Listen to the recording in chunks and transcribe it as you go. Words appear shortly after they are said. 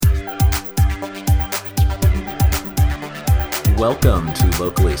welcome to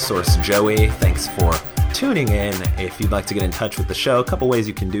Locally Sourced Joey. Thanks for tuning in. If you'd like to get in touch with the show, a couple ways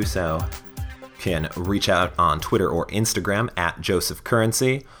you can do so. You can reach out on Twitter or Instagram at Joseph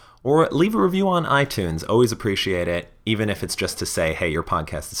Currency, or leave a review on iTunes. Always appreciate it, even if it's just to say, hey, your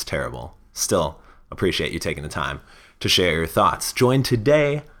podcast is terrible. Still appreciate you taking the time to share your thoughts. Joined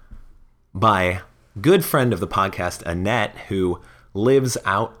today by good friend of the podcast, Annette, who lives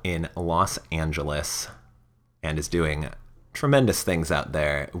out in Los Angeles and is doing tremendous things out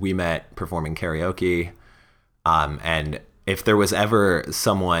there. We met performing karaoke, and if there was ever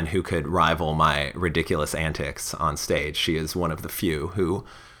someone who could rival my ridiculous antics on stage, she is one of the few who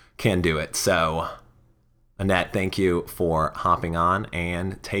can do it. So, Annette, thank you for hopping on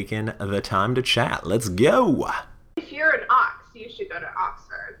and taking the time to chat. Let's go. If you're an Ox, you should go to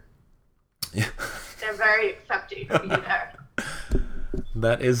Oxford. They're very accepting of you there.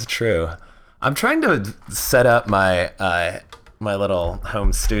 That is true. I'm trying to set up my my little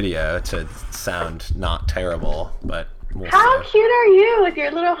home studio to sound not terrible, but we'll How see. cute are you with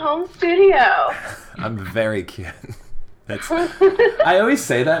your little home studio? I'm very cute. I always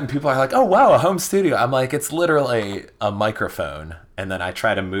say that, and people are like, "Oh wow, a home studio." I'm like, it's literally a microphone, and then I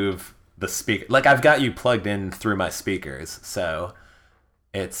try to move the speaker. Like, I've got you plugged in through my speakers, so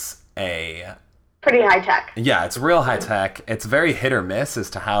it's a Pretty high tech. Yeah, it's real high tech. It's very hit or miss as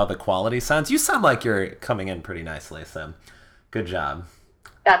to how the quality sounds. You sound like you're coming in pretty nicely, so good job.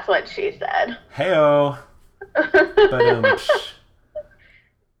 That's what she said. Hey-o.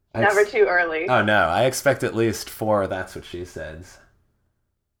 Never too early. Oh no, I expect at least 4 that's what she says.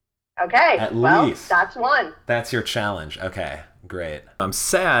 Okay, At well, least. that's one. That's your challenge. Okay, great. I'm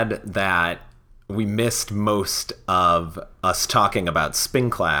sad that we missed most of us talking about spin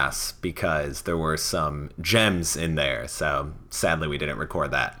class because there were some gems in there, so sadly we didn't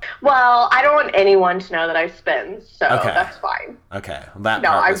record that. Well, I don't want anyone to know that I spin, so Okay. that's fine. Okay, that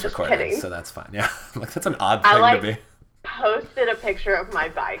No, part I'm was just recorded, kidding. so that's fine. Yeah, like that's an odd thing to be. Posted a picture of my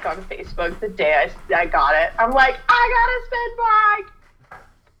bike on Facebook the day I got it. I'm like, I got a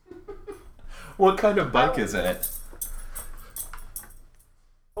spin bike! What kind of bike is it?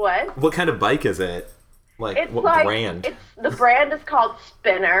 What? What kind of bike is it? Like, It's what like, brand? The brand is called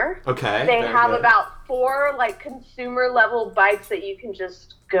Spinner. Okay. They very have good. about 4 like consumer level bikes that you can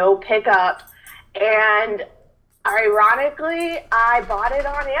just go pick up. And ironically, I bought it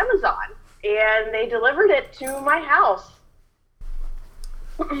on Amazon and they delivered it to my house.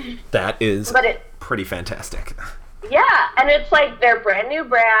 That is But it, pretty fantastic. yeah, and it's like their brand new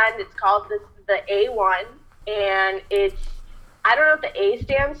brand. It's called the A1, and it's, I don't know what the A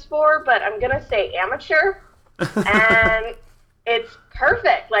stands for, but I'm gonna say amateur. And it's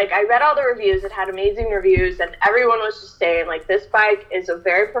perfect. Like, I read all the reviews. It had amazing reviews, and everyone was just saying, like, this bike is a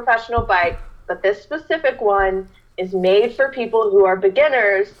very professional bike, but this specific one is made for people who are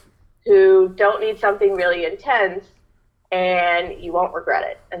beginners who don't need something really intense, and you won't regret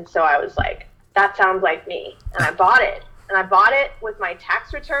it. And so I was like, that sounds like me. And I bought it. And I bought it with my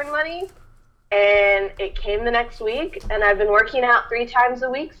tax return money, and it came the next week, and I've been working out 3 times a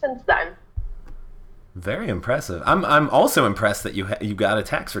week since then. Very impressive. I'm also impressed that you got a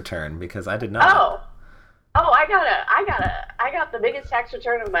tax return because I did not. I got the biggest tax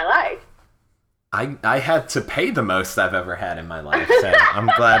return of my life. I had to pay the most I've ever had in my life, so I'm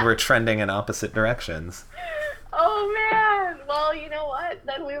glad we're trending in opposite directions. Oh man, well, you know what?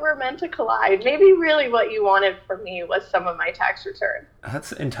 Then we were meant to collide. Maybe really what you wanted from me was some of my tax return.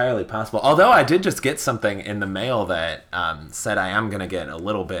 That's entirely possible. Although I did just get something in the mail that said I am going to get a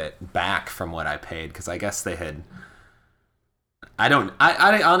little bit back from what I paid, because I guess they had...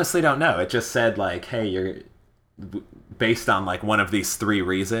 I honestly don't know. It just said, like, hey, you're... based on, like, one of these 3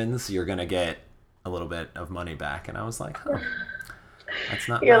 reasons, you're going to get a little bit of money back. And I was like, huh, that's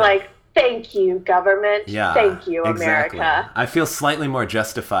not You're bad. like, thank you, government. Yeah, Thank you, exactly. America. I feel slightly more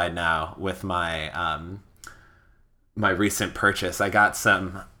justified now with my my recent purchase. I got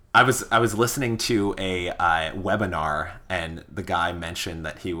some. I was listening to a webinar, and the guy mentioned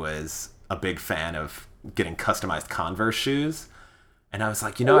that he was a big fan of getting customized Converse shoes. And I was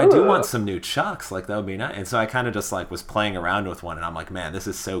like, I do want some new Chucks. Like, that would be nice. And so I kind of just like was playing around with one, and I'm like, man, this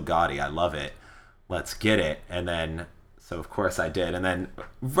is so gaudy. I love it. Let's get it. And then, so of course I did. And then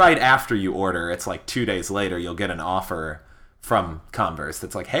right after you order, it's like 2 days later, you'll get an offer from Converse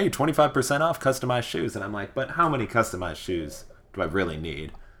that's like, hey, 25% off customized shoes. And I'm like, but how many customized shoes do I really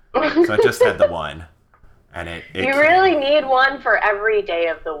need? So I just had the one. And it You really need one for every day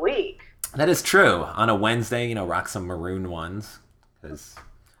of the week. That is true. On a Wednesday, rock some maroon ones.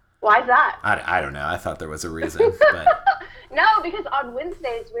 Why's that? I don't know. I thought there was a reason. But No, because on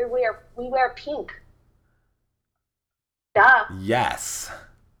Wednesdays we wear pink. Duh. Yes.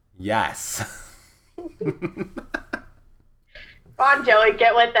 Yes. Come on, Joey,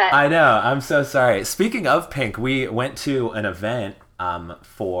 get with it. I know. I'm so sorry. Speaking of Pink, we went to an event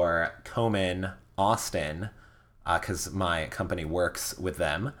for Komen Austin because my company works with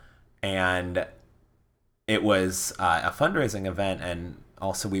them. And it was a fundraising event, and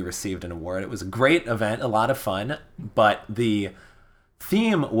also we received an award. It was a great event, a lot of fun, but the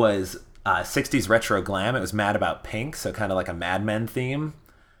theme was 60s retro glam. It was Mad About Pink, so kind of like a Mad Men theme.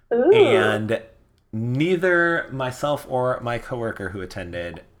 Ooh. And neither myself or my coworker who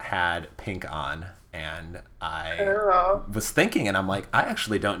attended had pink on. And I was thinking, and I'm like, I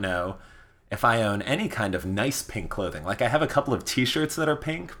actually don't know if I own any kind of nice pink clothing. Like, I have a couple of t-shirts that are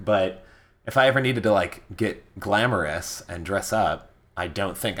pink, but if I ever needed to, like, get glamorous and dress up, I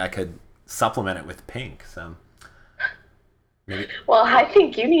don't think I could supplement it with pink, so... Maybe. Well, I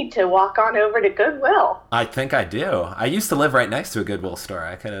think you need to walk on over to Goodwill. I think I do. I used to live right next to a Goodwill store.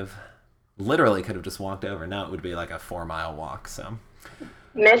 I could have just walked over. Now it would be like a 4-mile walk, so...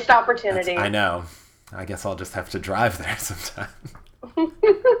 Missed opportunity. I know. I guess I'll just have to drive there sometime.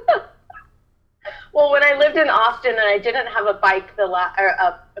 Well, when I lived in Austin and I didn't have a bike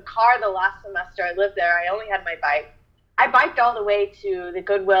a car the last semester I lived there, I only had my bike. I biked all the way to the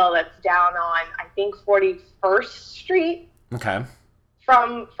Goodwill that's down on, I think, 41st Street. Okay.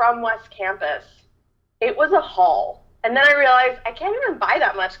 From West Campus. It was a haul. And then I realized I can't even buy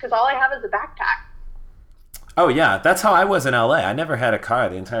that much because all I have is a backpack. Oh, yeah. That's how I was in LA. I never had a car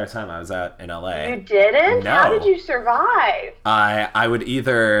the entire time I was out in LA. You didn't? No. How did you survive? I would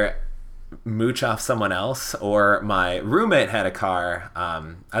either mooch off someone else, or my roommate had a car.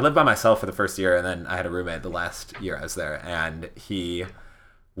 I lived by myself for the first year, and then I had a roommate the last year I was there, and he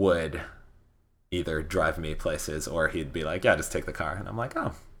would either drive me places, or he'd be like, yeah, just take the car. And I'm like,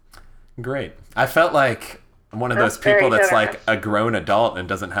 oh, great. I felt like I'm one of those people that's like a grown adult and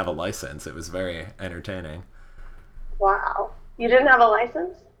doesn't have a license. It was very entertaining. Wow. You didn't have a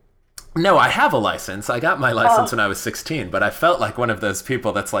license? No, I have a license. I got my license when I was 16, but I felt like one of those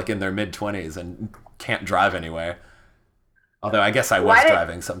people that's like in their mid-20s and can't drive anywhere. Although I guess I was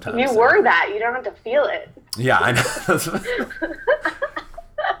driving sometimes. You were that. You don't have to feel it. Yeah, I know.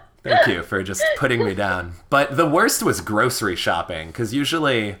 Thank you for just putting me down. But the worst was grocery shopping, because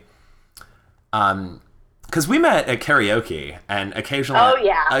usually... because we met at karaoke, and occasionally... Oh,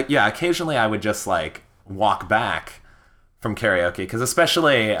 yeah. Yeah, occasionally I would just, like, walk back from karaoke, because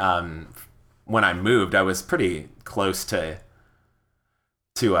especially when I moved, I was pretty close to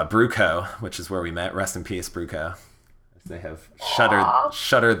Bruco, which is where we met. Rest in peace, Bruco. They have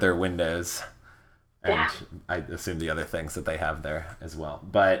shuttered their windows, and yeah. I assume the other things that they have there as well.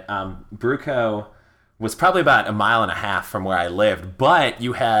 But Bruco was probably about 1.5 miles from where I lived, but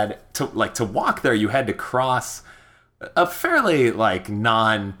you had to walk there. You had to cross a fairly like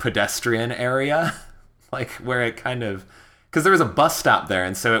non-pedestrian area, like where it kind of, because there was a bus stop there,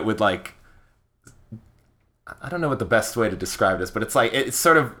 and so it would like, I don't know what the best way to describe this, but it's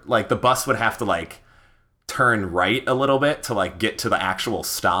sort of like the bus would have to like turn right a little bit to like get to the actual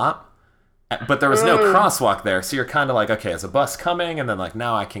stop, but there was no crosswalk there, so you're kind of like, okay, is a bus coming? And then like,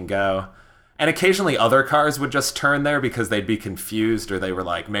 now I can go. And occasionally other cars would just turn there because they'd be confused, or they were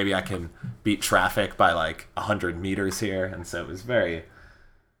like, maybe I can beat traffic by like 100 meters here. And so it was very,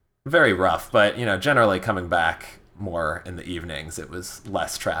 very rough. But, you know, generally coming back more in the evenings, it was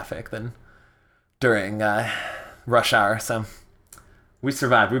less traffic than during rush hour. So we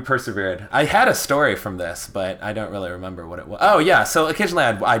survived. We persevered. I had a story from this, but I don't really remember what it was. Oh, yeah. So occasionally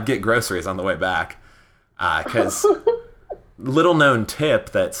I'd get groceries on the way back because... Little known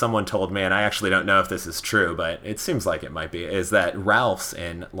tip that someone told me, and I actually don't know if this is true, but it seems like it might be, is that Ralph's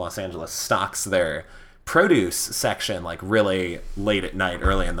in Los Angeles stocks their produce section like really late at night,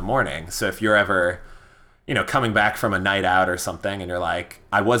 early in the morning. So if you're ever, you know, coming back from a night out or something and you're like,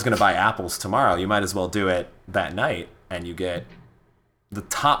 I was going to buy apples tomorrow, you might as well do it that night, and you get the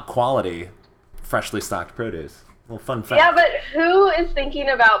top quality freshly stocked produce. A little fun fact. Yeah, but who is thinking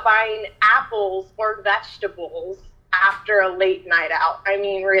about buying apples or vegetables after a late night out? I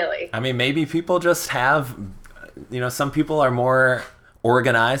mean, really. I mean, maybe people just have, you know, some people are more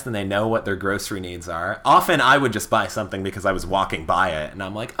organized and they know what their grocery needs are. Often I would just buy something because I was walking by it and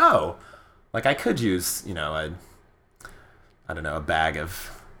I'm like, oh, like I could use, you know, a bag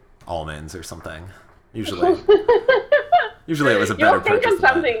of almonds or something. Usually it was a better purchase. You'll think of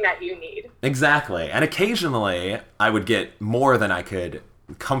something that you need. Exactly. And occasionally I would get more than I could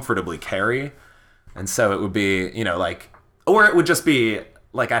comfortably carry. And so it would be, you know, like, or it would just be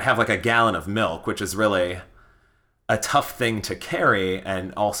like I'd have like a gallon of milk, which is really a tough thing to carry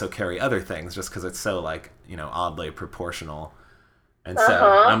and also carry other things just because it's so like, oddly proportional. And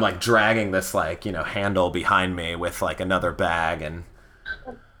so I'm like dragging this like, handle behind me with like another bag, and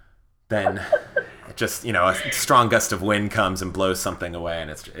then it just, a strong gust of wind comes and blows something away,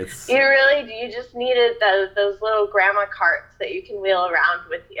 and it's you just needed those little grandma carts that you can wheel around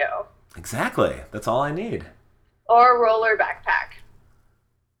with you. Exactly. That's all I need. Or a roller backpack.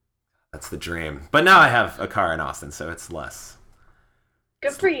 That's the dream. But now I have a car in Austin, so it's less.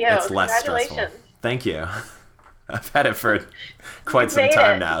 Good for you. It's less stressful. Thank you. I've had it for quite some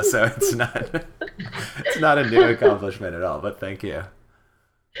time now, so it's not a new accomplishment at all, but thank you.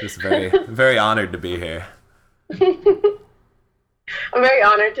 Just very, very honored to be here. I'm very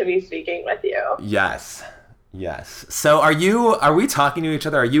honored to be speaking with you. Yes. So are we talking to each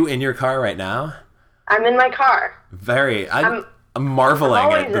other? Are you in your car right now? I'm in my car. I'm marveling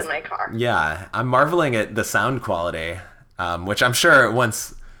at always in my car. Yeah, I'm marveling at the sound quality, which I'm sure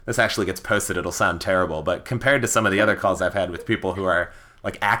once this actually gets posted, it'll sound terrible. But compared to some of the other calls I've had with people who are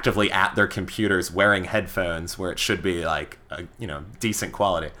like actively at their computers wearing headphones, where it should be like decent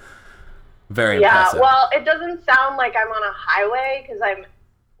quality, very impressive. Yeah, well, it doesn't sound like I'm on a highway because I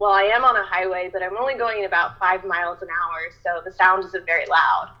am on a highway, but I'm only going about 5 miles an hour, so the sound isn't very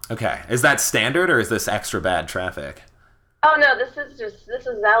loud. Okay, is that standard or is this extra bad traffic? Oh no, this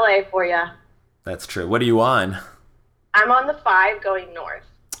is LA for you. That's true. What are you on? I'm on the 5 going north.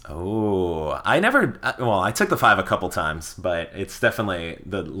 Oh, I took the 5 a couple times, but it's definitely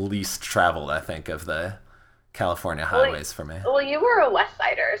the least traveled, I think, of the California highways for me. Well, you were a West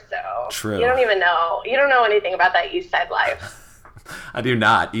Sider, so true. You don't know anything about that East Side life. I do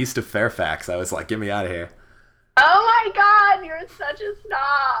not. East of Fairfax, I was like, get me out of here. Oh my God, you're such a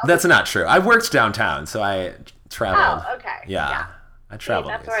snob. That's not true. I worked downtown, so I traveled. Oh, okay. Yeah. I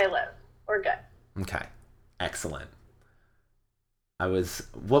traveled. That's where I live. We're good. Okay. Excellent. I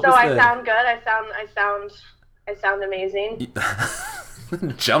sound good? I sound amazing?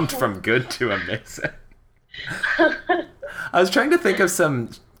 Jumped from good to amazing. I was trying to think of some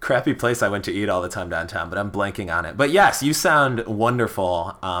crappy place I went to eat all the time downtown, but I'm blanking on it. But yes, you sound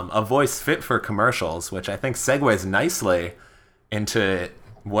wonderful. A voice fit for commercials, which I think segues nicely into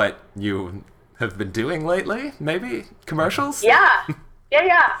what you have been doing lately. Maybe commercials? Yeah.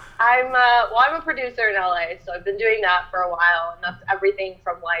 I'm a producer in LA, so I've been doing that for a while, and that's everything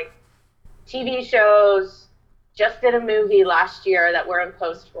from like TV shows. Just did a movie last year that we're in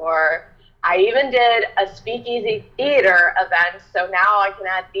post for. I even did a speakeasy theater event, so now I can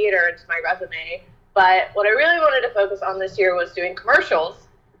add theater into my resume. But what I really wanted to focus on this year was doing commercials.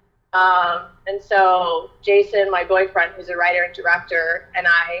 And so Jason, my boyfriend, who's a writer and director, and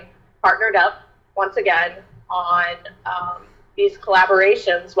I partnered up once again on these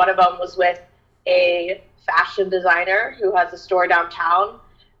collaborations. One of them was with a fashion designer who has a store downtown.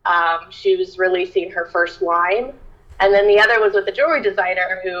 She was releasing her first line. And then the other was with a jewelry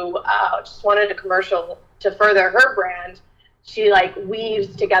designer who just wanted a commercial to further her brand. She like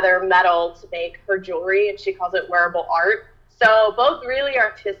weaves together metal to make her jewelry, and she calls it wearable art. So both really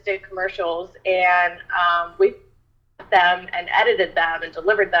artistic commercials, and we them and edited them and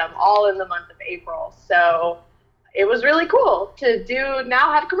delivered them all in the month of April. So it was really cool to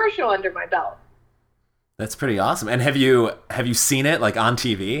now have commercial under my belt. That's pretty awesome. And have you seen it like on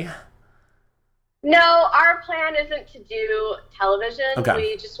TV? No, our plan isn't to do television. Okay.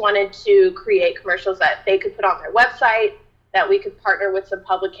 We just wanted to create commercials that they could put on their website, that we could partner with some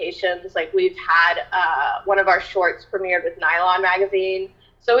publications. Like we've had one of our shorts premiered with Nylon magazine.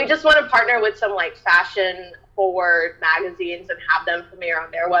 So we just want to partner with some like fashion forward magazines and have them premiere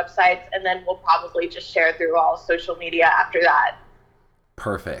on their websites. And then we'll probably just share through all social media after that.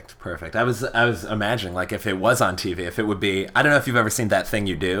 Perfect. I was imagining like if it was on TV, if it would be, I don't know if you've ever seen That Thing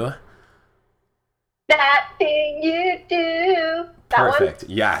You Do. That Thing You Do. That Perfect.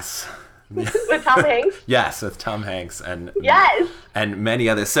 one? Yes. With Tom Hanks? Yes, with Tom Hanks and yes, and many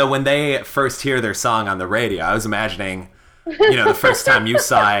others. So when they first hear their song on the radio, I was imagining, the first time you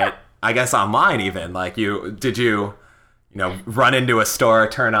saw it, I guess online even, like did you run into a store,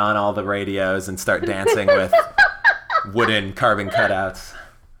 turn on all the radios and start dancing with wooden carbon cutouts?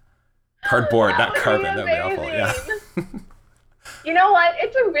 Cardboard, not carbon, that would be awful. Yeah. You know what?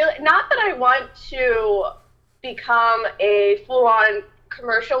 It's not that I want to become a full-on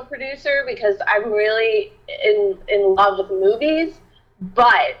commercial producer because I'm really in love with movies,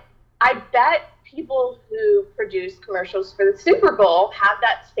 but I bet people who produce commercials for the Super Bowl have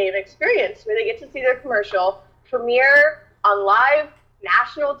that same experience where they get to see their commercial premiere on live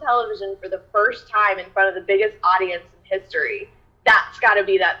national television for the first time in front of the biggest audience in history. That's got to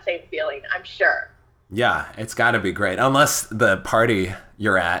be that same feeling, I'm sure. Yeah, it's got to be great. Unless the party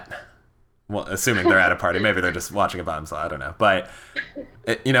you're at, well, assuming they're at a party, maybe they're just watching it by themselves, I don't know. But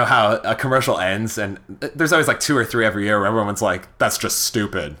you know how a commercial ends, and there's always like 2 or 3 every year where everyone's like, that's just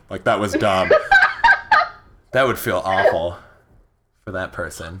stupid. Like, that was dumb. That would feel awful for that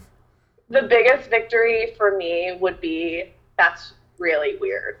person. The biggest victory for me would be, that's really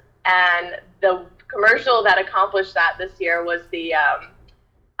weird. And the commercial that accomplished that this year was the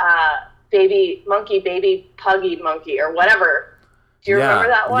baby puggy monkey or whatever. Do you remember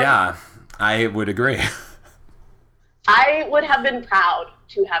that one? Yeah, I would agree. I would have been proud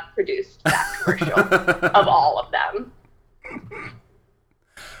to have produced that commercial of all of them.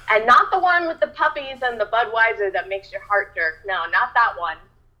 And not the one with the puppies and the Budweiser that makes your heart jerk. No, not that one.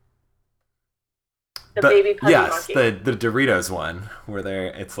 The baby puggy monkey. Yes, the Doritos one where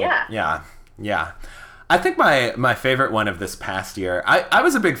it's like, yeah. I think my favorite one of this past year, I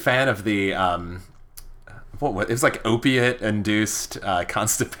was a big fan of the, it was like opiate-induced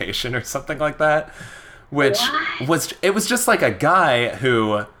constipation or something like that, which was just like a guy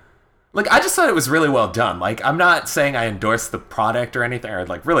who, like, I just thought it was really well done. Like, I'm not saying I endorse the product or anything, or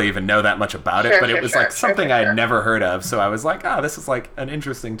like really even know that much about it, but it was like something I had never heard of, so I was like, oh, this is like an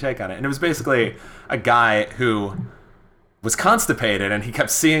interesting take on it. And it was basically a guy who was constipated, and he kept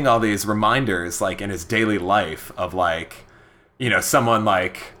seeing all these reminders, like, in his daily life of, like, you know, someone,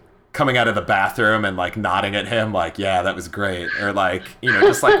 like, coming out of the bathroom and, like, nodding at him, like, yeah, that was great. Or, like, you know,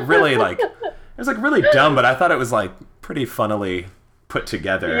 just, like, really, like, it was, like, really dumb, but I thought it was, like, pretty funnily put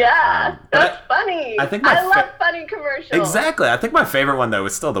together. Yeah, that's funny. I love funny commercials. Exactly. I think my favorite one, though,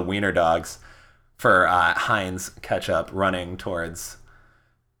 was still the Wiener Dogs for Heinz ketchup running towards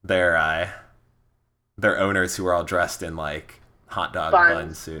their owners who were all dressed in like hot dog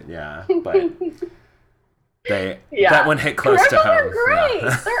bun suit. Yeah, but that one hit close to home. They're great.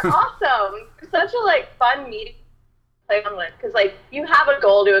 Yeah. They're awesome. Such a like fun meeting to play on with, because like you have a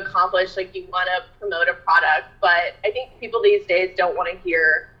goal to accomplish, like you want to promote a product, but I think people these days don't want to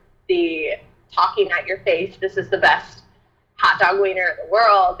hear the talking at your face, this is the best hot dog wiener in the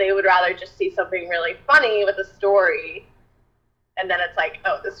world. They would rather just see something really funny with a story, and then it's like,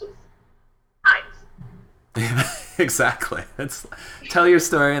 oh, this was Heinz. Exactly. It's tell your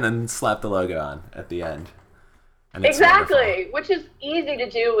story and then slap the logo on at the end. And exactly, wonderful. Which is easy to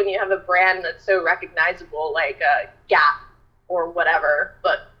do when you have a brand that's so recognizable, like a Gap or whatever.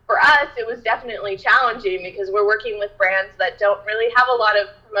 But for us, it was definitely challenging because we're working with brands that don't really have a lot of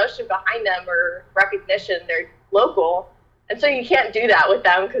promotion behind them or recognition. They're local, and so you can't do that with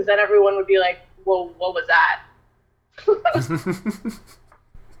them because then everyone would be like, "Well, what was that?"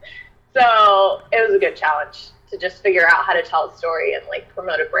 So it was a good challenge to just figure out how to tell a story and like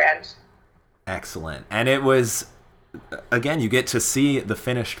promote a brand. Excellent. And it was, again, you get to see the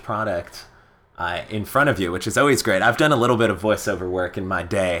finished product in front of you, which is always great. I've done a little bit of voiceover work in my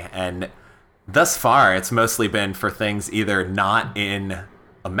day, and thus far it's mostly been for things either not in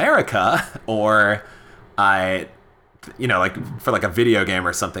America or like for like a video game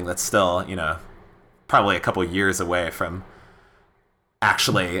or something that's still, probably a couple years away from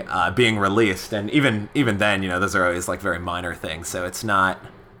actually being released, and even then, those are always like very minor things. So it's not.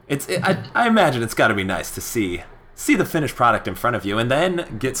 I imagine it's got to be nice to see the finished product in front of you, and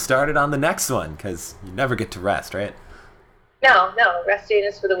then get started on the next one, because you never get to rest, right? No, resting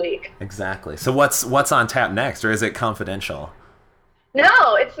is for the weak. Exactly. So what's on tap next, or is it confidential?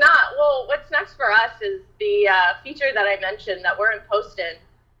 No, it's not. Well, what's next for us is the feature that I mentioned that we're in post-in.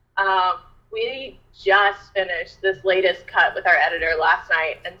 We just finished this latest cut with our editor last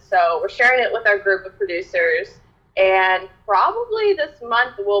night, and so we're sharing it with our group of producers, and probably this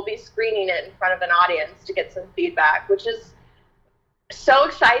month we'll be screening it in front of an audience to get some feedback, which is so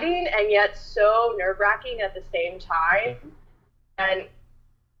exciting and yet so nerve-wracking at the same time. And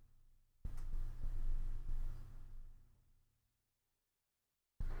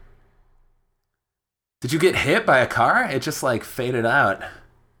did you get hit by a car? It just like faded out.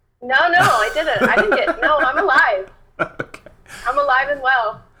 No, I didn't. No, I'm alive. Okay. I'm alive and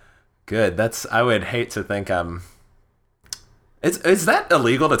well. Good. I would hate to think is that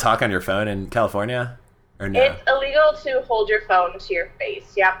illegal to talk on your phone in California? Or no? It's illegal to hold your phone to your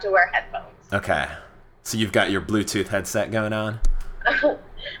face. You have to wear headphones. Okay. So you've got your Bluetooth headset going on?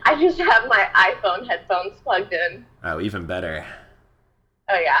 I just have my iPhone headphones plugged in. Oh, even better.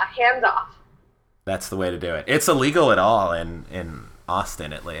 Oh yeah, hands off. That's the way to do it. It's illegal at all in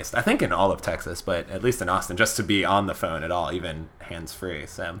Austin, at least. I think in all of Texas, but at least in Austin, just to be on the phone at all, even hands-free.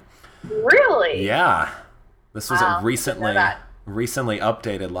 So. Really? Yeah. This was a recently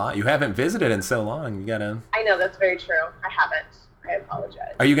updated law. You haven't visited in so long. You gotta. I know, that's very true. I haven't. I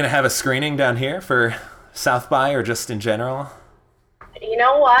apologize. Are you going to have a screening down here for South by or just in general? You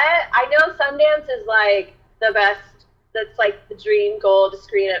know what? I know Sundance is like the best. That's like the dream goal to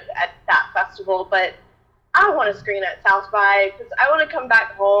screen at that festival, but I want to screen at South by because I want to come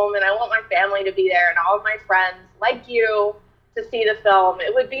back home and I want my family to be there and all of my friends like you to see the film.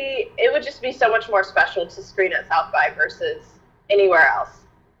 It would just be so much more special to screen at South by versus anywhere else.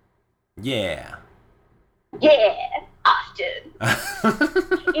 Yeah. Yeah, Austin.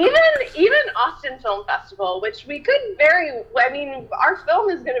 even Austin Film Festival, which we could our film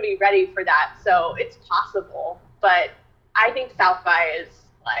is going to be ready for that, so it's possible. But I think South by is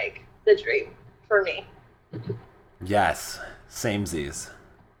like the dream for me. Yes, samesies.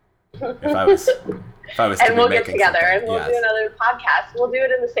 If I was and we'll get together and we'll do another podcast. We'll do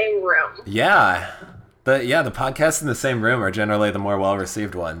it in the same room. Yeah. The podcasts in the same room are generally the more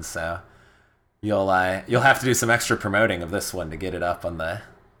well-received ones, so you'll have to do some extra promoting of this one to get it up on the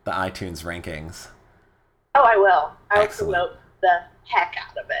iTunes rankings. Oh, I will. I will promote the heck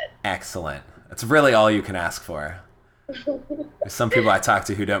out of it. Excellent. That's really all you can ask for. There's some people I talk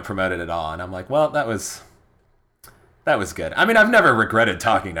to who don't promote it at all, and I'm like, well, that was good. I mean, I've never regretted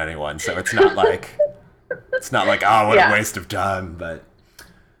talking to anyone, so it's not like oh, what a waste of time. But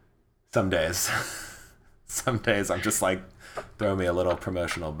some days I'm just like, throw me a little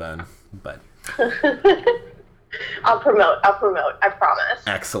promotional bone. But I'll promote. I promise.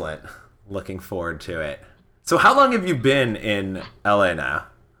 Excellent. Looking forward to it. So, how long have you been in LA now?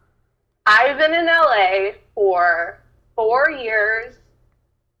 I've been in LA for 4 years,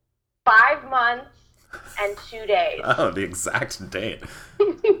 5 months, and 2 days. Oh, the exact date.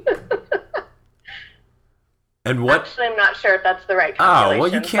 And what? Actually, I'm not sure if that's the right calculation. Oh,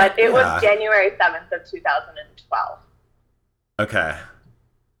 well, you can't. But it was January 7th of 2012. Okay.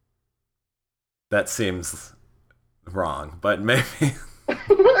 That seems wrong, but maybe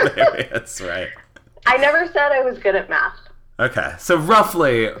it's right. I never said I was good at math. Okay, so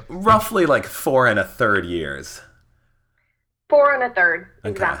roughly like 4 1/3 years. 4 1/3, okay.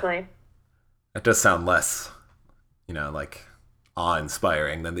 Exactly. That does sound less, like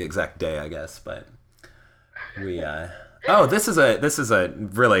awe-inspiring than the exact day, I guess. But we, this is a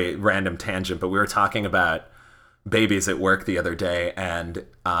really random tangent. But we were talking about babies at work the other day, and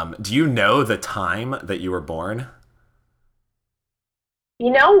do you know the time that you were born? You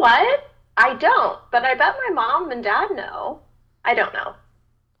know what? I don't, but I bet my mom and dad know. I don't know.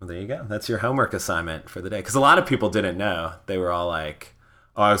 Well, there you go. That's your homework assignment for the day. Because a lot of people didn't know. They were all like,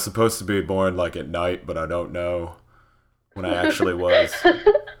 oh, I was supposed to be born like at night, but I don't know when I actually was.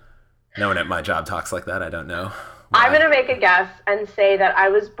 No one at my job talks like that. I don't know. I'm going to make a guess and say that I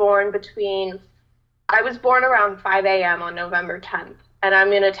was born around 5 a.m. on November 10th. And I'm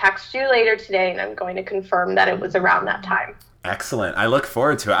going to text you later today, and I'm going to confirm that it was around that time. Excellent. I look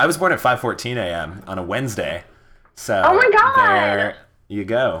forward to it. I was born at 5:14 a.m. on a Wednesday. So oh my God. There you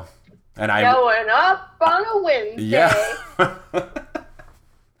go. And going up on a Wednesday. Yeah.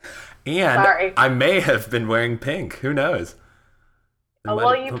 And sorry. I may have been wearing pink. Who knows? Oh,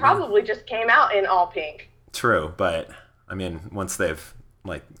 well, you probably just came out in all pink. True, but I mean, once they've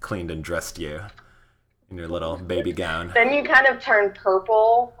cleaned and dressed you in your little baby gown, then you kind of turn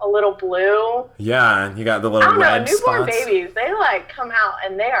purple, a little blue. Yeah, and you got the little red spots. Newborn babies, they come out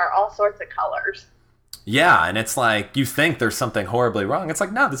and they are all sorts of colors. Yeah, and it's like you think there's something horribly wrong. It's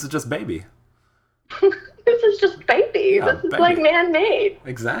like, no, this is just baby. This is just baby. Yeah, this is baby. Man-made.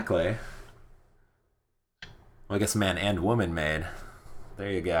 Exactly. Well, I guess man and woman made. There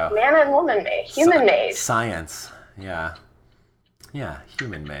you go. Man and woman made. Human made. Science. Yeah. Yeah,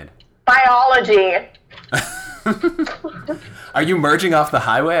 human made. Biology. Are you merging off the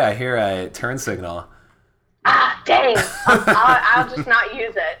highway? I hear a turn signal. Ah, dang. I'll just not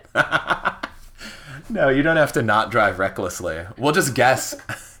use it. No, you don't have to not drive recklessly. We'll just guess.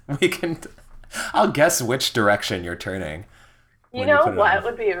 I'll guess which direction you're turning. You know what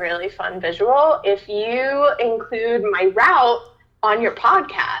would be a really fun visual? If you include my route on your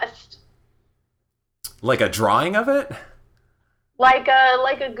podcast. Like a drawing of it? Like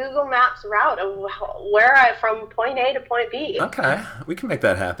a Google Maps route of where from point A to point B. Okay, we can make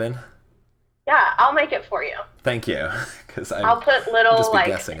that happen. Yeah, I'll make it for you. Thank you, because I'll put little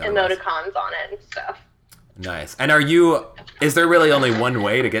emoticons on it and stuff. Nice. And is there really only one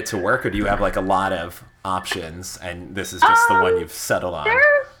way to get to work, or do you have a lot of options, and this is just the one you've settled on?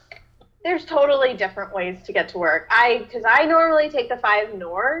 There's totally different ways to get to work. Because I normally take the 5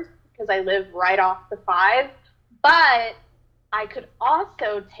 north, because I live right off the 5, but I could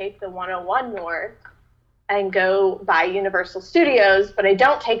also take the 101 north and go by Universal Studios, but I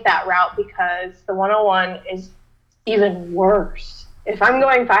don't take that route because the 101 is even worse. If I'm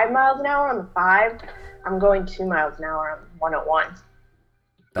going 5 miles an hour on the 5, I'm going 2 miles an hour on 101.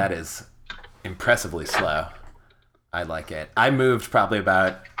 That is impressively slow. I like it. I moved probably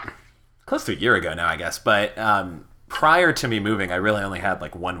about close to a year ago now, I guess. But prior to me moving, I really only had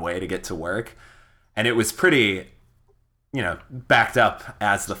like one way to get to work. And it was pretty, backed up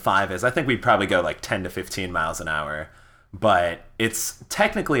as the 5 is. I think we'd probably go like 10 to 15 miles an hour. But it's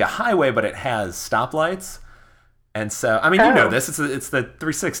technically a highway, but it has stoplights. And so, I mean, you know this. It's the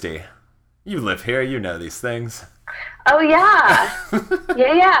 360. You live here. You know these things. Oh, yeah.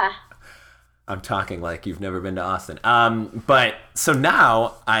 Yeah. I'm talking like you've never been to Austin. But so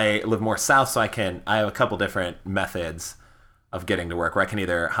now I live more south, so I have a couple different methods of getting to work where I can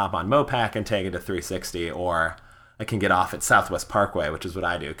either hop on Mopac and take it to 360, or I can get off at Southwest Parkway, which is what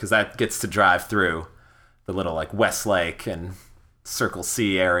I do, because that gets to drive through the little like Westlake and Circle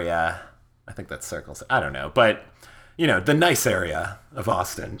C area. I think that's Circle C. I don't know. But, the nice area of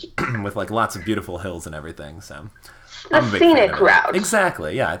Austin with like lots of beautiful hills and everything. So the scenic route.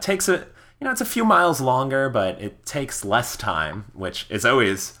 Exactly. Yeah. It takes it's a few miles longer, but it takes less time, which is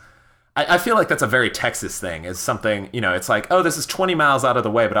always, I feel like that's a very Texas thing, is something, it's like, oh, this is 20 miles out of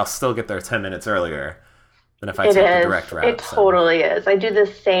the way, but I'll still get there 10 minutes earlier than if I take the direct route. It totally is. I do the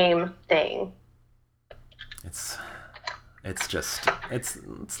same thing. It's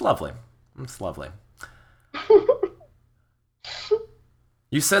lovely. It's lovely.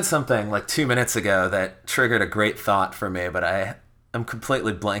 You said something like 2 minutes ago that triggered a great thought for me, but I'm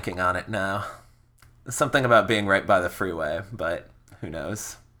completely blanking on it now. Something about being right by the freeway, but who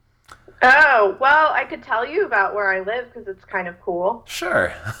knows? Oh, well, I could tell you about where I live because it's kind of cool.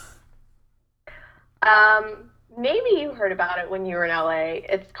 Sure. Maybe you heard about it when you were in LA.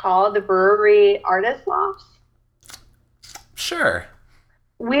 It's called the Brewery Artist Lofts. Sure.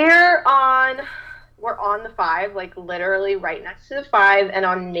 We're on the 5, like literally right next to the 5, and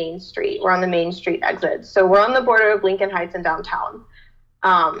on Main Street. We're on the Main Street exit. So we're on the border of Lincoln Heights and downtown.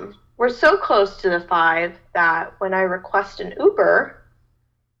 We're so close to the 5 that when I request an Uber,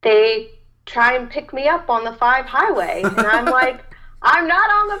 they try and pick me up on the 5 highway. And I'm like, I'm not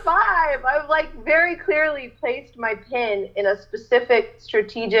on the 5. I've like very clearly placed my pin in a specific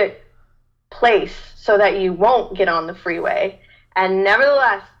strategic place so that you won't get on the freeway. And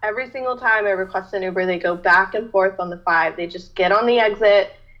nevertheless, every single time I request an Uber, they go back and forth on the 5. They just get on the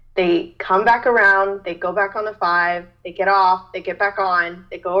exit, they come back around, they go back on the 5, they get off, they get back on,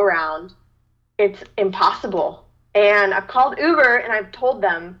 they go around. It's impossible. And I've called Uber and I've told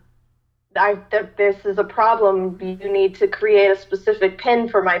them that this is a problem. You need to create a specific PIN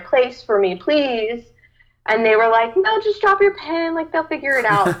for my place for me, please. And they were like, no, just drop your PIN. Like, they'll figure it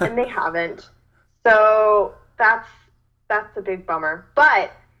out. And they haven't. So that's a big bummer.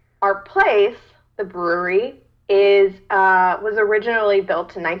 But our place, the brewery, was originally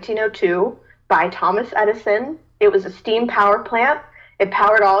built in 1902 by Thomas Edison. It was a steam power plant. It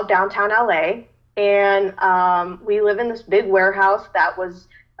powered all of downtown LA. And we live in this big warehouse that was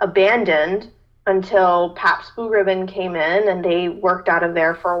abandoned until Pabst Blue Ribbon came in, and they worked out of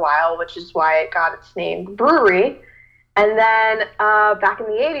there for a while, which is why it got its name, brewery. And then back in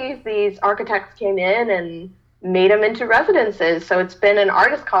the 80s, these architects came in and made them into residences. So it's been an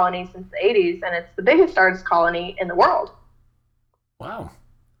artist colony since the 80s, and it's the biggest artist colony in the world. Wow.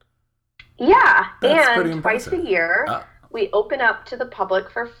 Yeah, that's and twice a year, we open up to the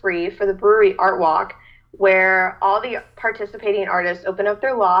public for free for the Brewery Art Walk, where all the participating artists open up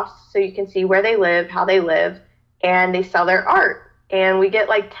their lofts so you can see where they live, how they live, and they sell their art. And we get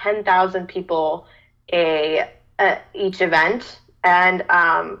like 10,000 people each event. And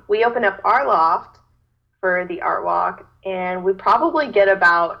we open up our loft for the art walk, and we probably get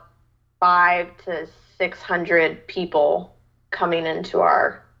about 500 to 600 people coming into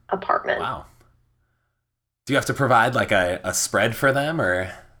our apartment. Wow. Do you have to provide like a spread for them,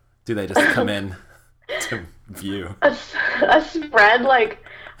 or do they just come in to view? A spread like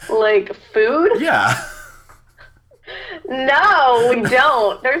food? Yeah. No, we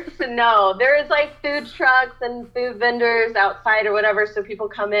don't. There's like food trucks and food vendors outside or whatever, so people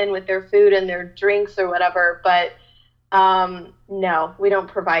come in with their food and their drinks or whatever, but no, we don't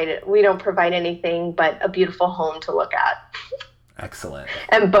provide it. We don't provide anything but a beautiful home to look at. Excellent.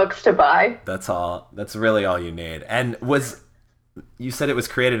 And books to buy. That's really all you need. And you said it was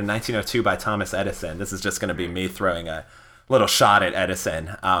created in 1902 by Thomas Edison. This is just going to be me throwing a little shot at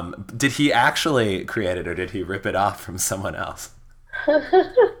Edison. Did he actually create it, or did he rip it off from someone else?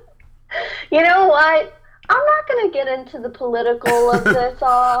 You know what? I'm not going to get into the political of this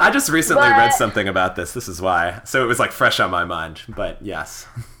all. I just recently read something about this. This is why. So it was like fresh on my mind, but yes.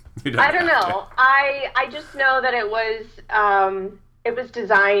 You don't I don't have to. know. I just know that it was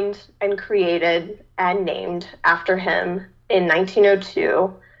designed and created and named after him in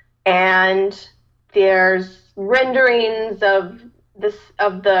 1902, and there's renderings of this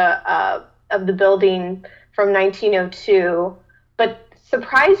of the building from 1902. But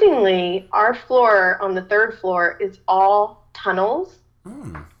surprisingly, our floor on the third floor is all tunnels,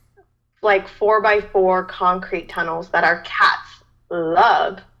 Hmm. like 4x4 concrete tunnels that our cats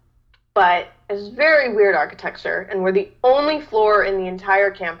love, but it's very weird architecture, and we're the only floor in the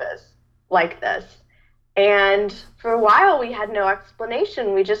entire campus like this. And for a while, we had no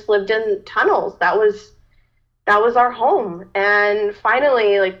explanation. We just lived in tunnels. That was our home. And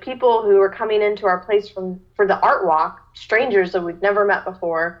finally, like people who were coming into our place from for the art walk, strangers that we'd never met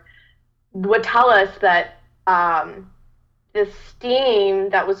before, would tell us that the steam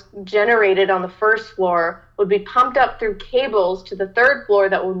that was generated on the first floor would be pumped up through cables to the third floor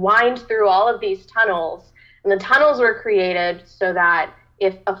that would wind through all of these tunnels. And the tunnels were created so that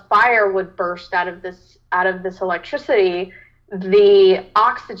if a fire would burst out of this electricity, the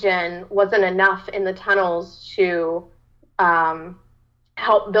oxygen wasn't enough in the tunnels to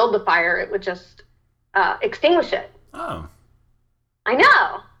help build the fire. It would just extinguish it. Oh. I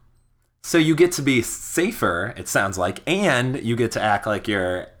know. So you get to be safer, it sounds like, and you get to act like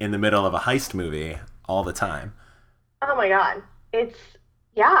you're in the middle of a heist movie all the time. Oh my God.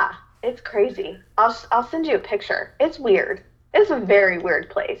 Yeah, it's crazy. I'll send you a picture. It's weird. It's a very weird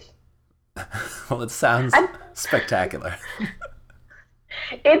place. Well, it sounds spectacular.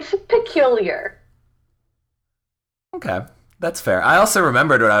 It's peculiar. Okay, that's fair. I also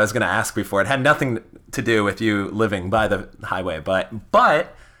remembered what I was going to ask before. It had nothing to do with you living by the highway, but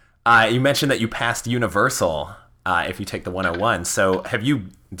you mentioned that you passed Universal if you take the 101. So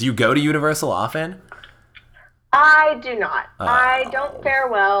do you go to Universal often? I do not. I don't fare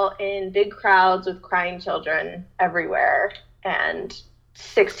well in big crowds with crying children everywhere and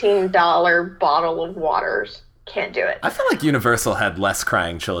 $16 bottle of waters. Can't do it. I feel like Universal had less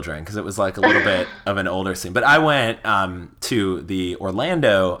crying children because it was like a little bit of an older scene. But I went to the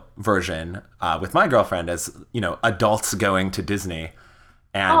Orlando version with my girlfriend as, adults going to Disney.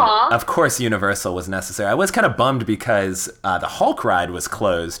 And Aww. Of course, Universal was necessary. I was kind of bummed because the Hulk ride was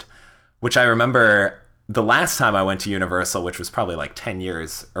closed, which I remember the last time I went to Universal, which was probably like 10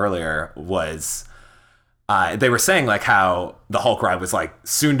 years earlier, was they were saying like how the Hulk ride was like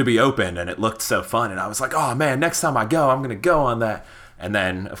soon to be opened and it looked so fun. And I was like, oh man, next time I go, I'm going to go on that. And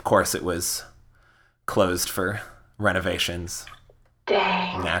then, of course, it was closed for renovations.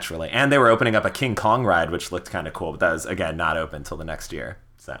 Dang. Naturally. And they were opening up a King Kong ride, which looked kind of cool, but that was, again, not open until the next year.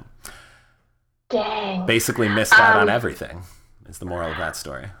 So Dang. basically missed out on everything is the moral of that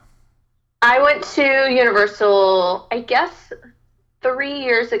story. I went to Universal, I guess 3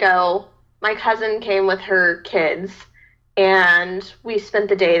 years ago. My cousin came with her kids and we spent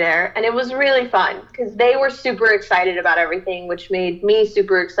the day there, and it was really fun because they were super excited about everything, which made me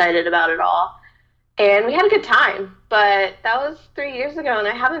super excited about it all. And we had a good time, but that was 3 years ago and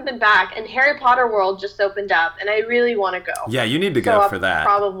I haven't been back, and Harry Potter World just opened up and I really want to go. Yeah, you need to go for that.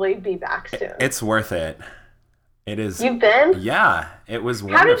 I'll probably be back soon. It's worth it. It is. You've been? Yeah, it was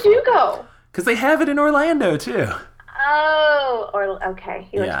wonderful. How did you go? Because they have it in Orlando, too. Oh, okay.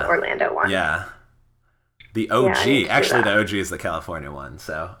 You went to the Orlando one. Yeah. The OG. Yeah, Actually, the OG is the California one,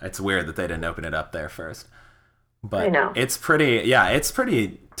 so it's weird that they didn't open it up there first. But I know. It's pretty,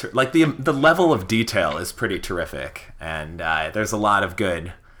 like the level of detail is pretty terrific. And there's a lot of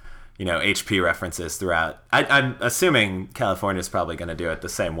good, HP references throughout. I'm assuming California's probably going to do it the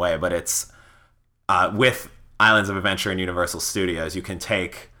same way, but it's with Islands of Adventure and Universal Studios, you can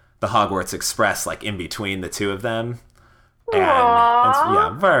take the Hogwarts Express like in between the two of them. And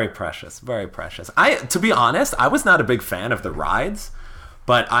it's, very precious, very precious. To be honest, I was not a big fan of the rides,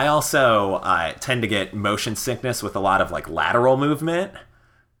 but I also tend to get motion sickness with a lot of like lateral movement.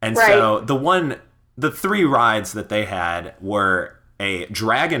 And so the three rides that they had were a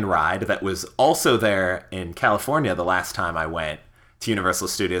dragon ride that was also there in California the last time I went to Universal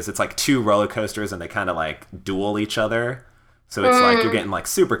Studios. It's like two roller coasters and they kind of like duel each other. So it's like you're getting like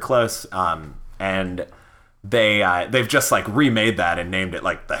super close. And they've just like remade that and named it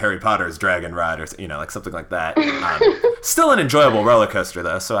like the Harry Potter's Dragon Ride or like something like that. Still an enjoyable roller coaster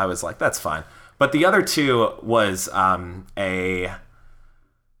though, so I was like, that's fine. But the other two was a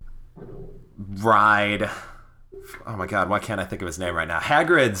ride. Oh my god, why can't I think of his name right now?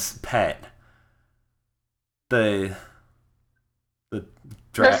 Hagrid's pet. The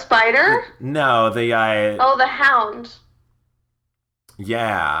spider? No, the the hound.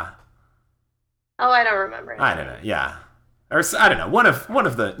 Yeah. Oh, I don't remember. I don't know. Yeah. Or I don't know, one of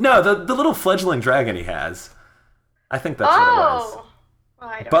the the little fledgling dragon he has. I think that's what it was. Well,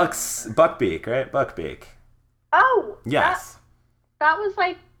 I don't remember. Buckbeak, right? Buckbeak. Oh, Yes. that was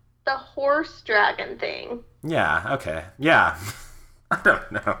like the horse dragon thing. Yeah, okay. Yeah. I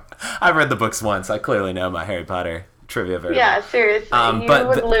don't know. I've read the books once. I clearly know my Harry Potter trivia very well. Yeah, seriously. You but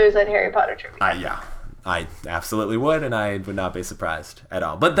would lose at Harry Potter trivia. Yeah. I absolutely would, and I would not be surprised at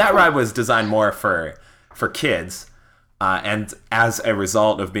all. But that ride was designed more for kids. And as a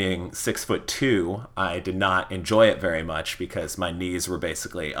result of being 6'2", I did not enjoy it very much because my knees were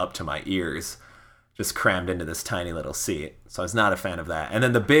basically up to my ears, just crammed into this tiny little seat. So I was not a fan of that. And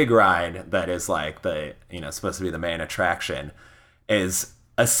then the big ride that is like the, supposed to be the main attraction is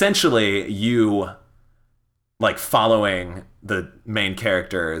essentially you like following the main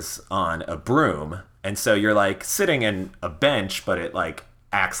characters on a broom. And so you're like sitting in a bench, but it like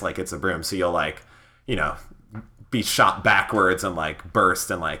acts like it's a broom. So you'll like, be shot backwards and like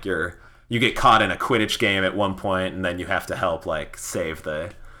burst, and like you get caught in a Quidditch game at one point, and then you have to help like save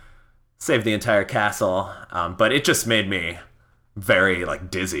the entire castle. But it just made me very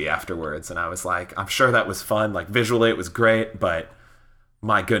like dizzy afterwards, and I was like, I'm sure that was fun. Like visually it was great, but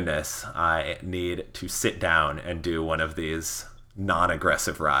my goodness, I need to sit down and do one of these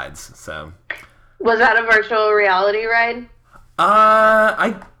non-aggressive rides. So Was that a virtual reality ride?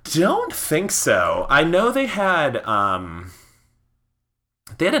 I don't think so. I know they had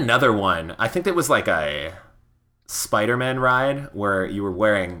another one. I think it was like a Spider-Man ride where you were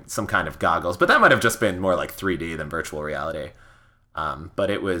wearing some kind of goggles, but that might have just been more like 3D than virtual reality.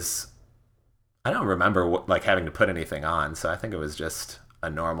 But it was, I don't remember like having to put anything on, so I think it was just a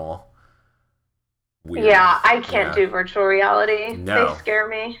normal weird. Yeah, I can't do virtual reality. No. They scare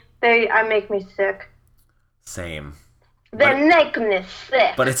me. They make me sick. Same. They make me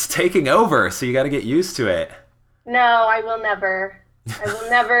sick. But it's taking over, so you got to get used to it. No, I will never. I'll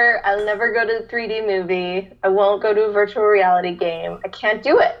never go to a 3D movie. I won't go to a virtual reality game. I can't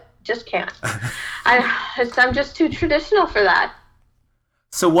do it. Just can't. I'm just too traditional for that.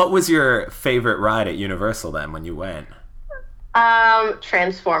 So what was your favorite ride at Universal then when you went?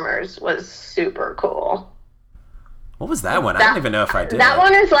 Transformers was super cool. What was that one? I don't even know if I did. That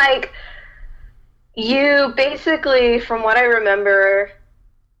one is like, you basically, from what I remember,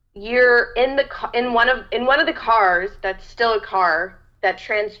 you're in one of the cars that's still a car that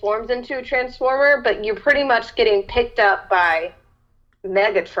transforms into a transformer, but you're pretty much getting picked up by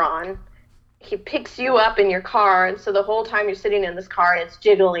Megatron. He picks you up in your car, and so the whole time you're sitting in this car, it's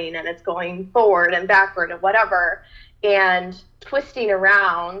jiggling and it's going forward and backward and whatever, and twisting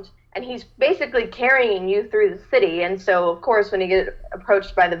around, and he's basically carrying you through the city. And so, of course, when you get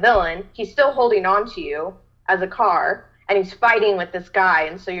approached by the villain, he's still holding on to you as a car, and he's fighting with this guy,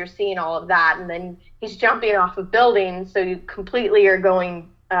 and so you're seeing all of that, and then he's jumping off of buildings, so you completely are going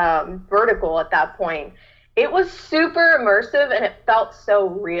vertical at that point. It was super immersive, and it felt so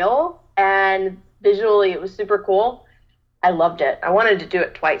real, and visually it was super cool. I loved it. I wanted to do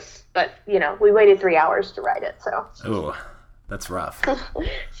it twice, but, we waited 3 hours to ride it, so. Ooh, that's rough.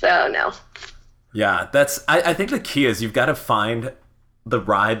 So, no. Yeah, I think the key is you've got to find the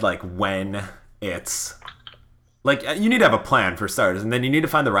ride, like, when it's, like, you need to have a plan for starters, and then you need to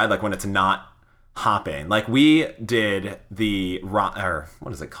find the ride, like, when it's not hopping. Like, we did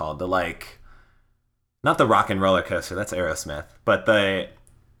what is it called? The, like, not the Rock and Roller Coaster, that's Aerosmith, but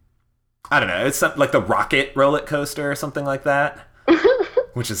I don't know, it's like the Rocket Roller Coaster or something like that,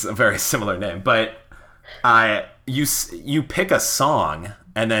 which is a very similar name. But you pick a song,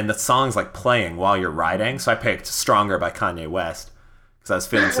 and then the song's like playing while you're riding. So I picked Stronger by Kanye West because I was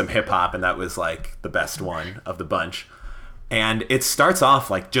feeling some hip hop, and that was like the best one of the bunch. And it starts off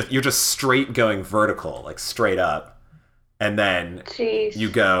like you're just straight going vertical, like straight up, and then you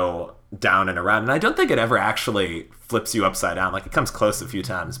go down and around. And I don't think it ever actually flips you upside down. Like, it comes close a few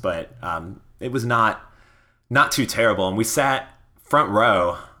times, but it was not too terrible. And we sat front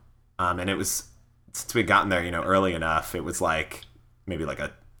row, and it was, since we'd gotten there, early enough, it was like maybe like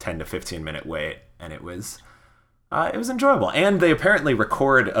a 10 to 15 minute wait, and it was enjoyable. And they apparently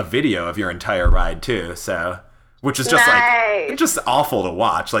record a video of your entire ride too, so, which is just nice. Like, just awful to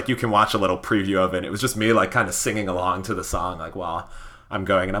watch. Like, you can watch a little preview of it. It was just me like kind of singing along to the song, like, while I'm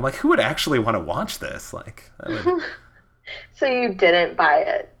going, and I'm like, who would actually want to watch this? Like, So you didn't buy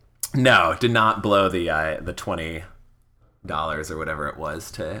it? No, did not blow the $20 or whatever it was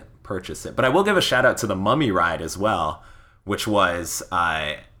to purchase it. But I will give a shout out to the Mummy ride as well, which was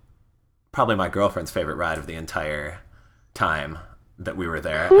probably my girlfriend's favorite ride of the entire time that we were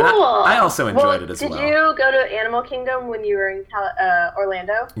there. Cool. And I also enjoyed it as well. Did you go to Animal Kingdom when you were in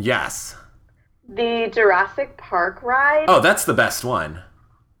Orlando? Yes. The Jurassic Park ride. Oh, that's the best one.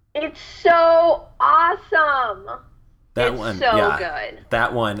 It's so awesome. That it's one, so yeah, good.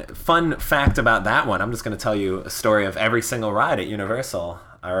 That one. Fun fact about that one. I'm just going to tell you a story of every single ride at Universal,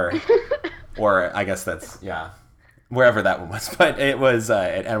 or I guess that's wherever that one was. But it was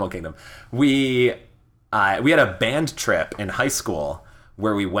at Animal Kingdom. We had a band trip in high school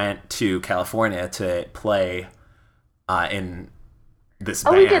where we went to California to play in this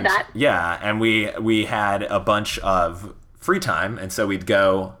band. We did that. Yeah, and we had a bunch of free time, and so we'd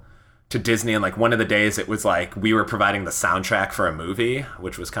go to Disney, and like one of the days it was like we were providing the soundtrack for a movie,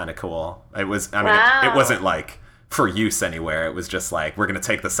 which was kind of cool. It was, I mean, it wasn't like for use anywhere. It was just like, we're going to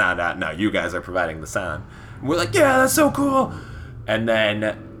take the sound out. No, you guys are providing the sound. And we're like, yeah, that's so cool. And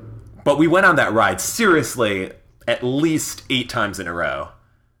then, but we went on that ride seriously at least 8 times in a row.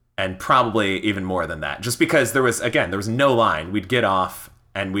 And probably even more than that. Just because there was no line. We'd get off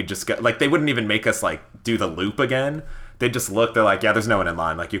and we'd just go, like, they wouldn't even make us like do the loop again. They'd just look, they're like, yeah, there's no one in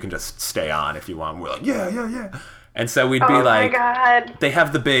line. Like, you can just stay on if you want. And we're like, yeah. And so we'd be like, my God. They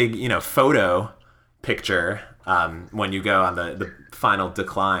have the big, photo picture when you go on the final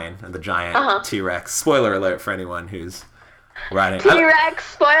decline and the giant T-Rex. Spoiler alert for anyone who's riding.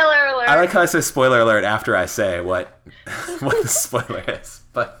 T-Rex, spoiler alert. I like how I say spoiler alert after I say what the spoiler is.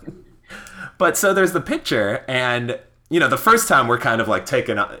 But so there's the picture, and the first time we're kind of like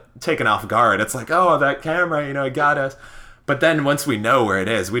taken off guard. It's like, oh, that camera, it got us. But then once we know where it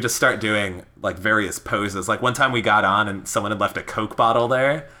is, we just start doing like various poses. Like one time we got on and someone had left a Coke bottle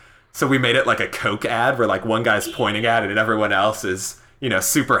there. So we made it like a Coke ad where like one guy's pointing at it and everyone else is,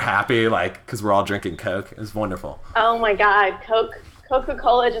 super happy, like, because we're all drinking Coke. It was wonderful. Oh my God.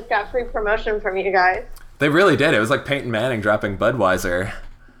 Coca-Cola just got free promotion from you guys. They really did. It was like Peyton Manning dropping Budweiser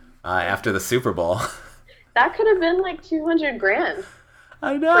after the Super Bowl. That could have been like $200,000.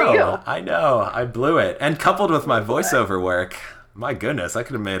 I know. I know. I blew it. And coupled with my voiceover work, my goodness, I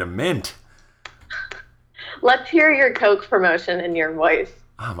could have made a mint. Let's hear your Coke promotion in your voice.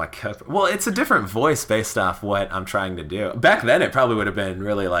 Oh, my Coke. Well, it's a different voice based off what I'm trying to do. Back then, it probably would have been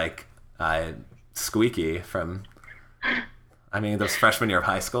really like squeaky from, those freshman year of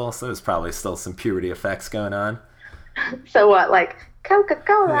high school. So there's probably still some puberty effects going on. So what, like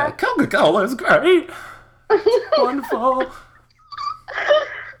Coca-Cola? Yeah, Coca-Cola is great. It's wonderful.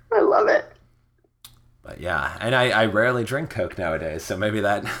 I love it. But yeah, and I rarely drink Coke nowadays, so maybe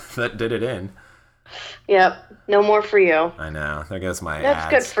that did it in. Yep, no more for you. I know. There goes my That's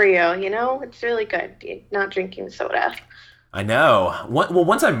ads. good for you, It's really good. You're not drinking soda. I know. Well,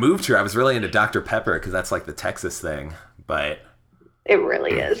 once I moved here, I was really into Dr. Pepper because that's like the Texas thing, but... It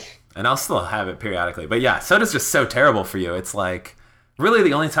really is. And I'll still have it periodically. But yeah, soda's just so terrible for you. It's like, really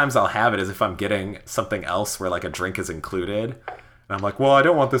the only times I'll have it is if I'm getting something else where like a drink is included. And I'm like, well, I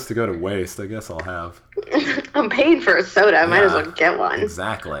don't want this to go to waste. I guess I'll have. I'm paying for a soda. I might as well get one.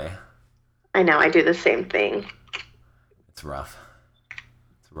 Exactly. I know. I do the same thing. It's rough.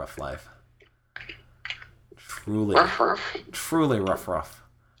 It's a rough life. Truly. Rough. Truly rough.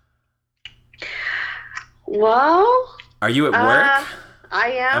 Well. Are you at work?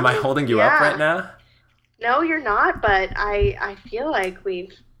 I am. Am I holding you up right now? No, you're not. But I feel like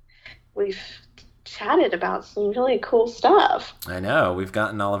we've chatted about some really cool stuff. I know. We've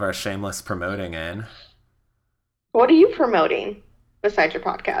gotten all of our shameless promoting in. What are you promoting besides your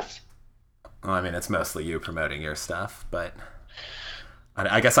podcast? Well, it's mostly you promoting your stuff, but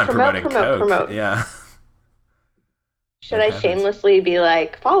I guess I'm promoting Coke. Promote. Yeah. Should I shamelessly be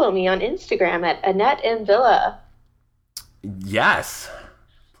like, follow me on Instagram at Annette and Villa? Yes.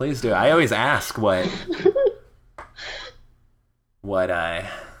 Please do. I always ask what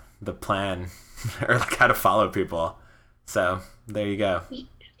the plan or like how to follow people. So there you go.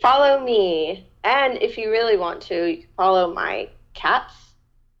 Follow me. And if you really want to, you can follow my cats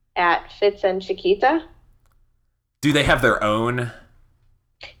at Fitz and Chiquita. Do they have their own?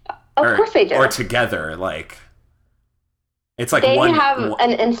 Of course they do. Or together, like it's like they one. They have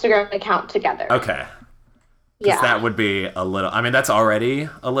an Instagram account together. Okay. Yeah. That would be a little. That's already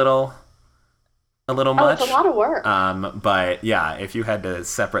a little much. Oh, it's a lot of work. But yeah, if you had to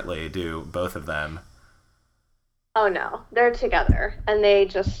separately do both of them. Oh no, they're together, and they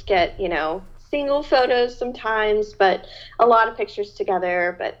just get single photos sometimes, but a lot of pictures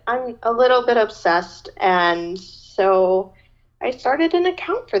together. But I'm a little bit obsessed, and so I started an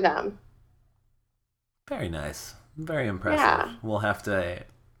account for them. Very nice. Very impressive. Yeah. We'll have to...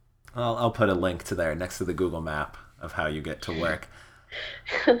 I'll put a link to there next to the Google map of how you get to work.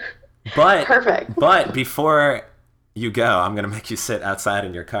 But Perfect. But before you go, I'm going to make you sit outside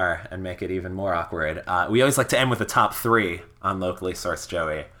in your car and make it even more awkward. We always like to end with the top 3 on Locally Sourced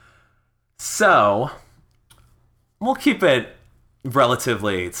Joey. So, we'll keep it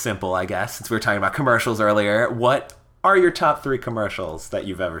relatively simple, I guess, since we were talking about commercials earlier. What are your top 3 commercials that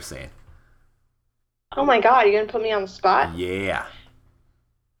you've ever seen? Oh my God, you're gonna put me on the spot? Yeah.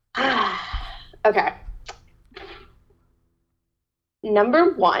 Okay.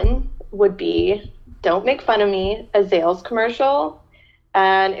 Number 1 would be Don't Make Fun of Me, a Zales commercial.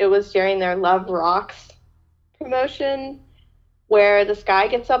 And it was during their Love Rocks promotion where this guy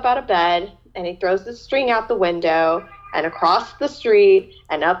gets up out of bed and he throws the string out the window and across the street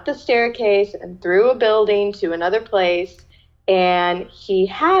and up the staircase and through a building to another place. And he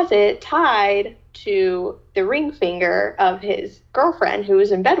has it tied to the ring finger of his girlfriend who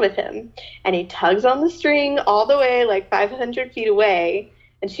was in bed with him. And he tugs on the string all the way like 500 feet away.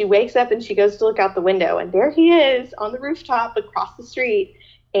 And she wakes up and she goes to look out the window. And there he is on the rooftop across the street.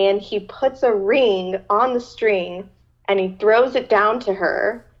 And he puts a ring on the string and he throws it down to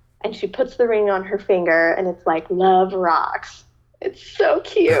her. And she puts the ring on her finger. And it's like, Love Rocks. It's so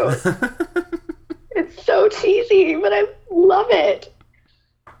cute. It's so cheesy, but I love it.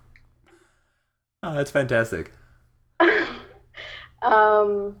 Oh, that's fantastic. Let's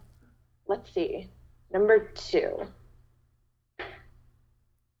see. Number 2.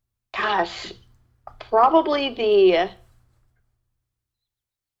 Gosh, probably the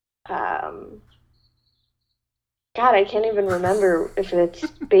God, I can't even remember if it's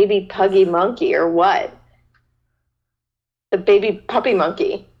Baby Puggy Monkey or what. The Baby Puppy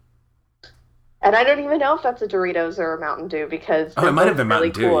Monkey. And I don't even know if that's a Doritos or a Mountain Dew because it might have been really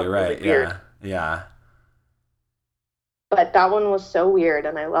Mountain Dew, cool you're right. Weird. Yeah. But that one was so weird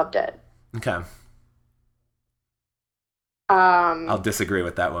and I loved it. Okay. I'll disagree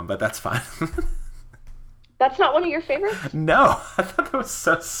with that one, but that's fine. That's not one of your favorites? No, I thought that was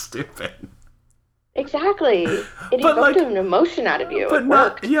so stupid. Exactly. It evoked an emotion out of you. But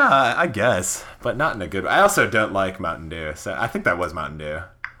not, yeah, I guess. But not in a good way. I also don't like Mountain Dew, so I think that was Mountain Dew.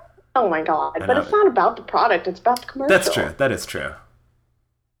 Oh my God. But it's not about the product, it's about the commercial. That's true. That is true.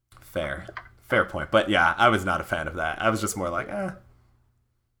 Fair point. But yeah, I was not a fan of that. I was just more like,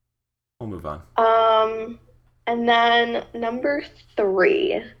 we'll move on. And then number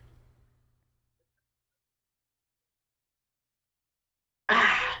 3.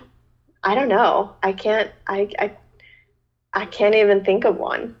 I don't know. I can't even think of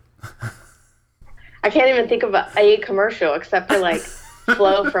one. I can't even think of a commercial except for like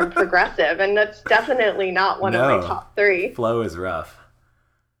Flo from Progressive, and that's definitely not one of my top 3. Flo is rough.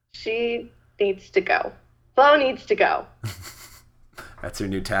 She needs to go. Flo needs to go. That's your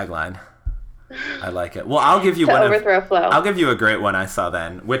new tagline. I like it. Well, I'll give you Flo. I'll give you a great one I saw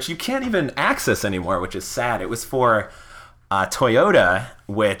then, which you can't even access anymore, which is sad. It was for Toyota,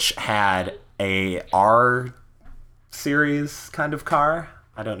 which had a R series kind of car.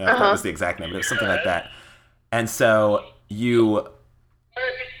 I don't know if that was the exact name, but it was something like that. And so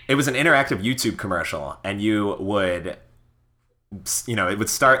it was an interactive YouTube commercial, and you would, it would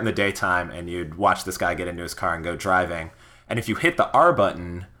start in the daytime, and you'd watch this guy get into his car and go driving. And if you hit the R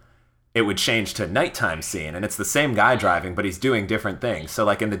button, it would change to nighttime scene, and it's the same guy driving, but he's doing different things. So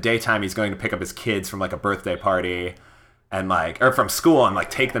like in the daytime, he's going to pick up his kids from like a birthday party, and or from school, and like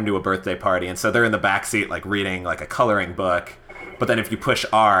take them to a birthday party. And so they're in the backseat like reading like a coloring book. But then if you push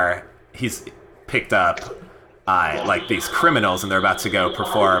R, he's picked up like these criminals, and they're about to go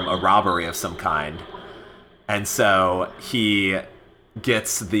perform a robbery of some kind. And so he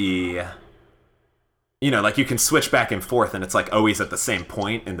gets the, like you can switch back and forth, and it's like always at the same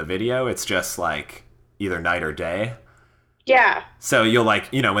point in the video. It's just like either night or day. Yeah. So you'll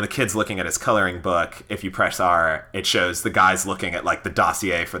when the kid's looking at his coloring book, if you press R, it shows the guys looking at like the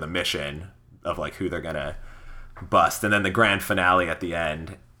dossier for the mission of like who they're gonna bust. And then the grand finale at the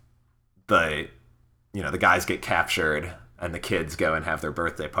end, the guys get captured and the kids go and have their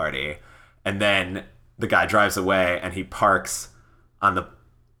birthday party. And then the guy drives away and he parks on the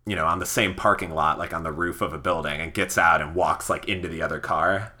same parking lot, like on the roof of a building, and gets out and walks like into the other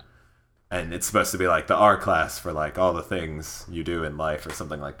car. And it's supposed to be like the R class for like all the things you do in life or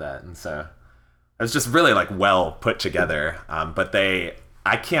something like that. And so it was just really like well put together. But I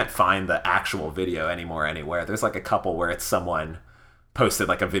can't find the actual video anymore anywhere. There's like a couple where it's someone posted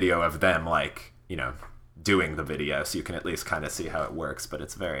like a video of them like, doing the video, so you can at least kind of see how it works. But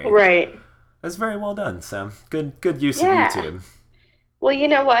it's very well done. So good use of YouTube. Well, you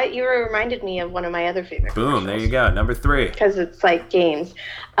know what? You reminded me of one of my other favorite Boom, there you go. Number 3. Because it's like games.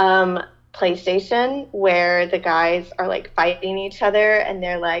 PlayStation, where the guys are like fighting each other and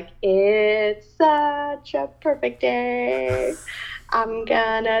they're like, it's such a perfect day. I'm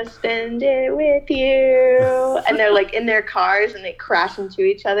gonna spend it with you. And they're like in their cars and they crash into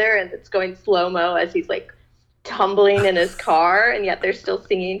each other and it's going slow-mo as he's like tumbling in his car, and yet they're still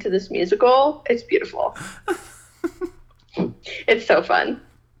singing to this musical. It's beautiful. It's so fun.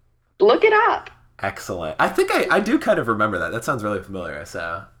 Look it up. Excellent. I think I do kind of remember that. That sounds really familiar.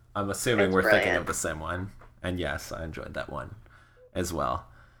 So I'm assuming It's we're brilliant. thinking of the same one. And yes, I enjoyed that one as well.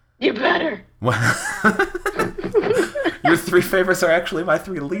 You better. Your 3 favorites are actually my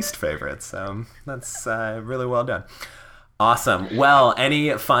 3 least favorites. That's really well done. Awesome. Well,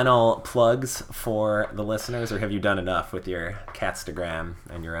 any final plugs for the listeners, or have you done enough with your Catstagram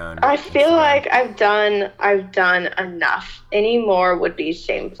and your own? I feel Instagram? like I've done enough. Any more would be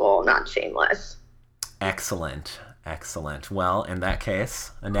shameful, not shameless. Excellent. Well, in that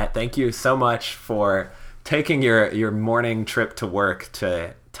case, Annette, thank you so much for taking your morning trip to work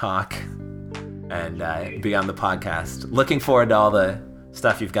to talk and be on the podcast. Looking forward to all the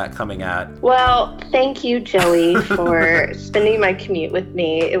stuff you've got coming out. Well, thank you, Joey, for spending my commute with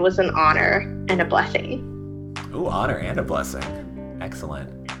me. It was an honor and a blessing. Ooh, honor and a blessing.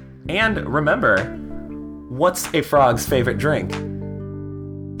 Excellent. And remember, what's a frog's favorite drink?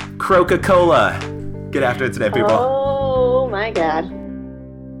 Coca-Cola. Get after it today, people. Oh, my God.